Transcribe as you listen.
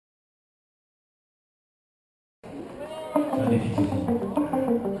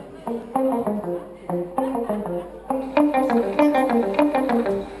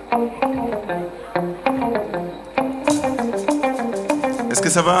Est-ce que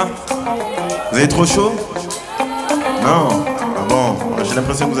ça va? Vous avez trop chaud? Non? Ah bon, j'ai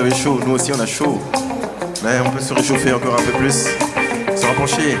l'impression que vous avez chaud. Nous aussi on a chaud. Mais on peut se réchauffer encore un peu plus. Se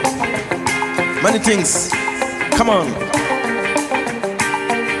rapprocher. Many things. Come on.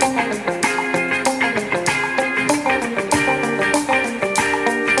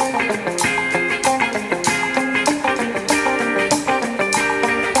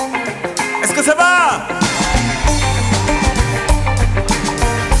 Est-ce que ça va?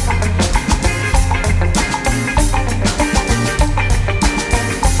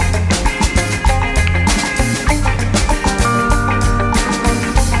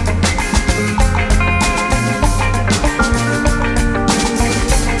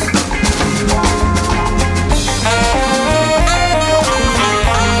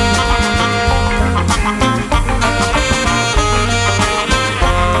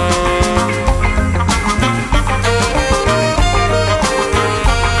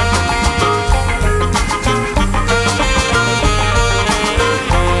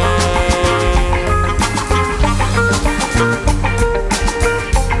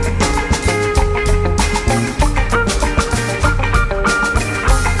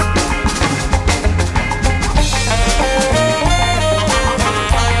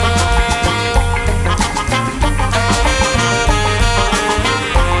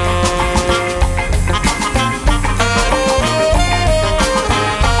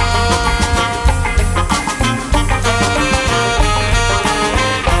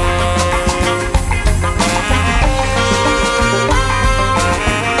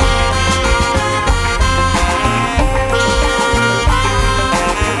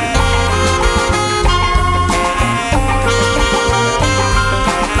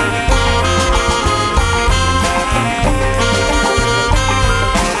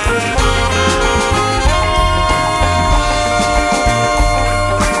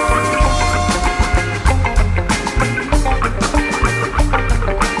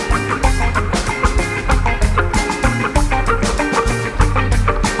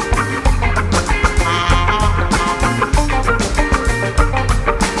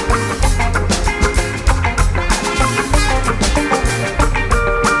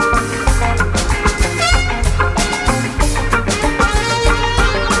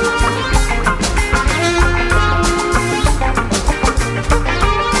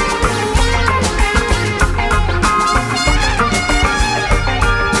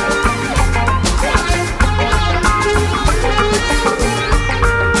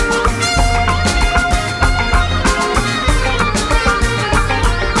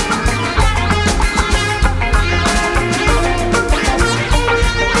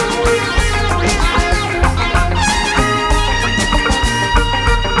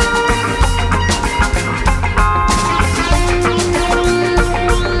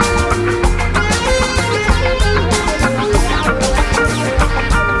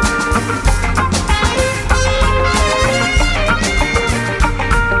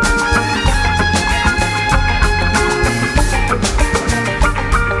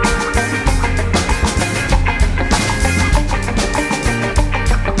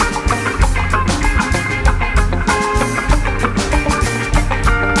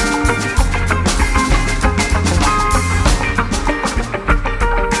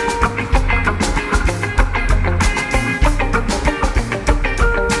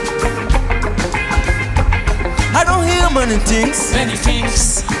 many things. Many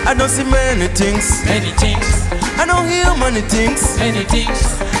things. I don't see many things. Many things. I don't hear many things. Many things.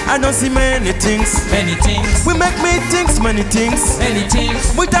 I don't see many things. Many things. We make me things, many things. Many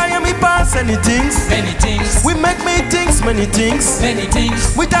things. We tire me pass any things. Many things. We make me things, many things. Many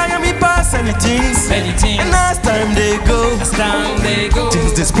things. We tire me pass any things. Many things. And as time they go, as time they go,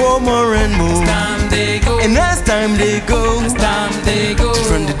 things just grow more and more. As time they go, and as time they go, as time they go,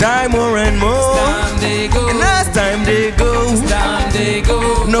 from the die more and more. As time they go, and as time they go, as time they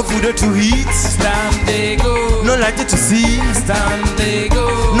go, no food to eat. As time they go, no light to see. As time they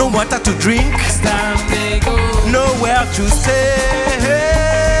go, no water to drink. As time they go, nowhere to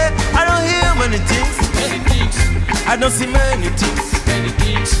stay. I don't hear many things. Many things. I don't see many things. Many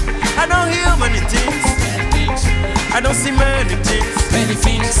things. I don't hear many things. Many things. I don't see many things. Many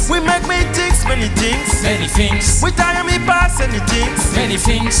things. We make me things, many things. Many things. We tire me pass any things. Many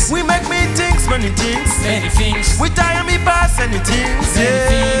things. We make me things, many things. Many things. We tire me pass any things. Many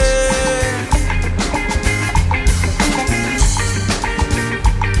things.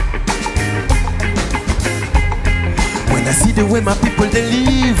 see the way my people they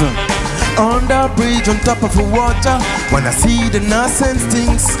live on the bridge on top of the water. When I see the nonsense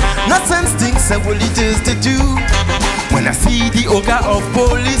things that what it is to do. When I see the ogre of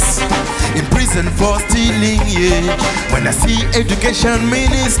police in prison for stealing, yeah. When I see education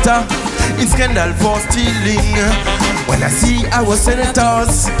minister in scandal for stealing. When I see our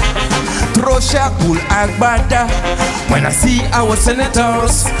senators throw Shakul Agbada. When I see our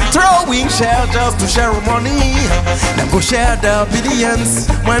senators throwing shelters to share money, them go share the billions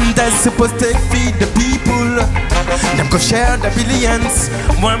when they're supposed to feed the people. Them go share the billions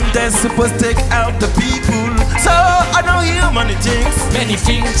when they're supposed to help the people. So I don't hear many things. Many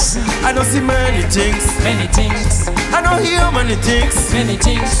things. I don't see many things. Many things. I don't hear many things. Many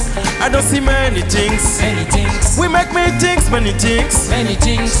things. I don't see many things. Many things. We make me things, many things. Many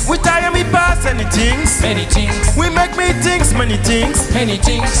things. We tire me past any things. Many things. We make me things, many things. Many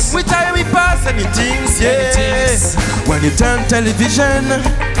things. We tire me past any things, yeah. Many things. When you turn television,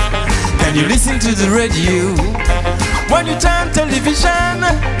 then you listen to the radio. When you turn television,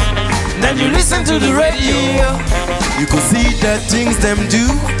 then you listen to the radio. You can see the things them do.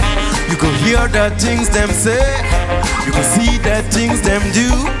 You can hear the things them say. You can see the things them do.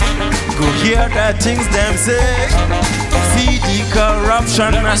 You can hear the things them say. See the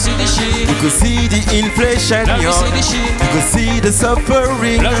corruption. Let me see the shit. You can see the inflation. Let me see the shit. You can see the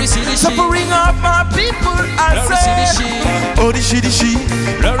suffering. Let me see the shit. Suffering of my people. I Let me see the say, shit. oh the shitty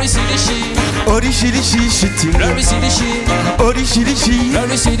shit. Let me see the shit. Oh the shitty shit shitting. Let me see the shit. Oh the shitty shit. Let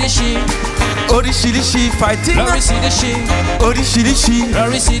me see the shit. Oh the shitty shit fighting. Let me see the shit. Oh the shitty shit. Let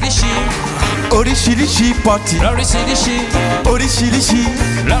me see the shit. Oh the shitty shit party. Let me see the shit. Oh the shitty shit.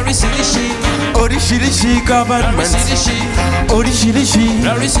 Let me see the shit. Oh the shitty shit Let me government. see the shit. Oh the shitty shit.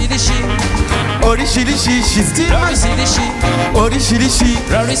 Let me see the shit. Oh the shitty shit she still. Let me see the shit. Oh the shitty shit.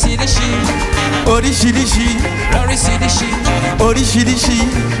 Let me see the shit. Oh the shitty shit. Let me see the shit. Oh the shitty shit.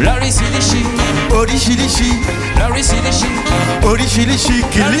 Let me see the shit. Oh the shitty shit. Let me see the shit. Oh the shitty shit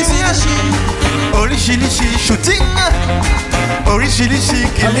Let me killing. see the shit. Oh the shitty shit shooting. Oh the shitty shit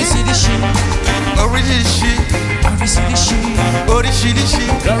Let me killing. see the shit. Oh the shitty shit. Let me see the shit. Oh the shitty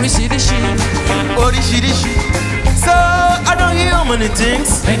shit. Let me see the shit. Oh the shitty shit. So I don't hear many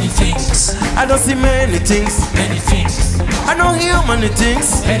things. Many things. I don't see many things. Many things. I don't hear many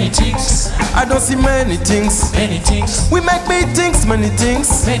things. Many things. I don't see many things. Many things. We make me things, many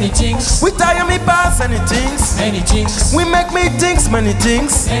things. Many things. We tire me past any things. Many things. We make me things, many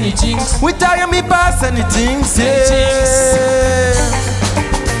things. Many things. We tire me past any things. Many Yeah.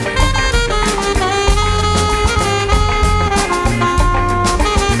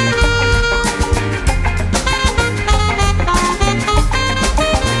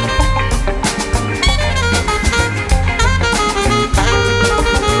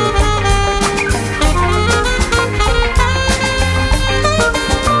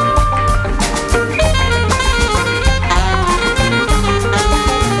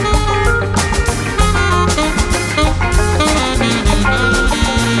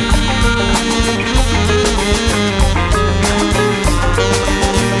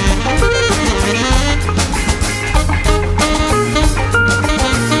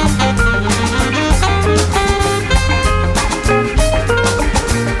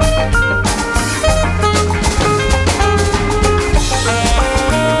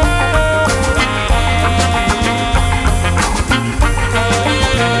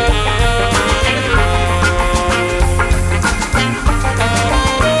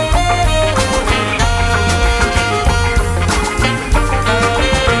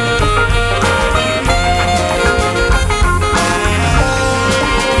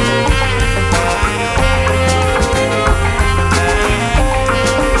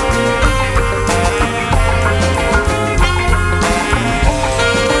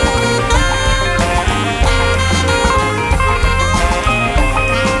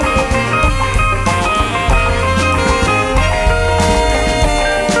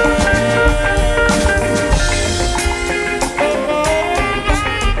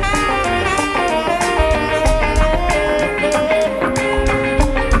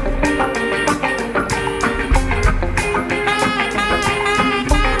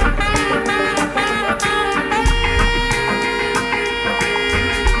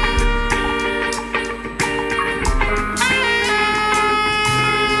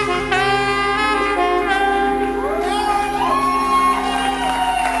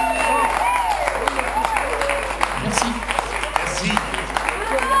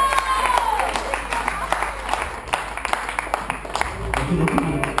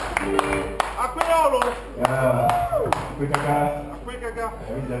 Aku ya Allah. Ya. Aku kakak. Aku kakak.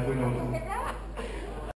 Aku jago.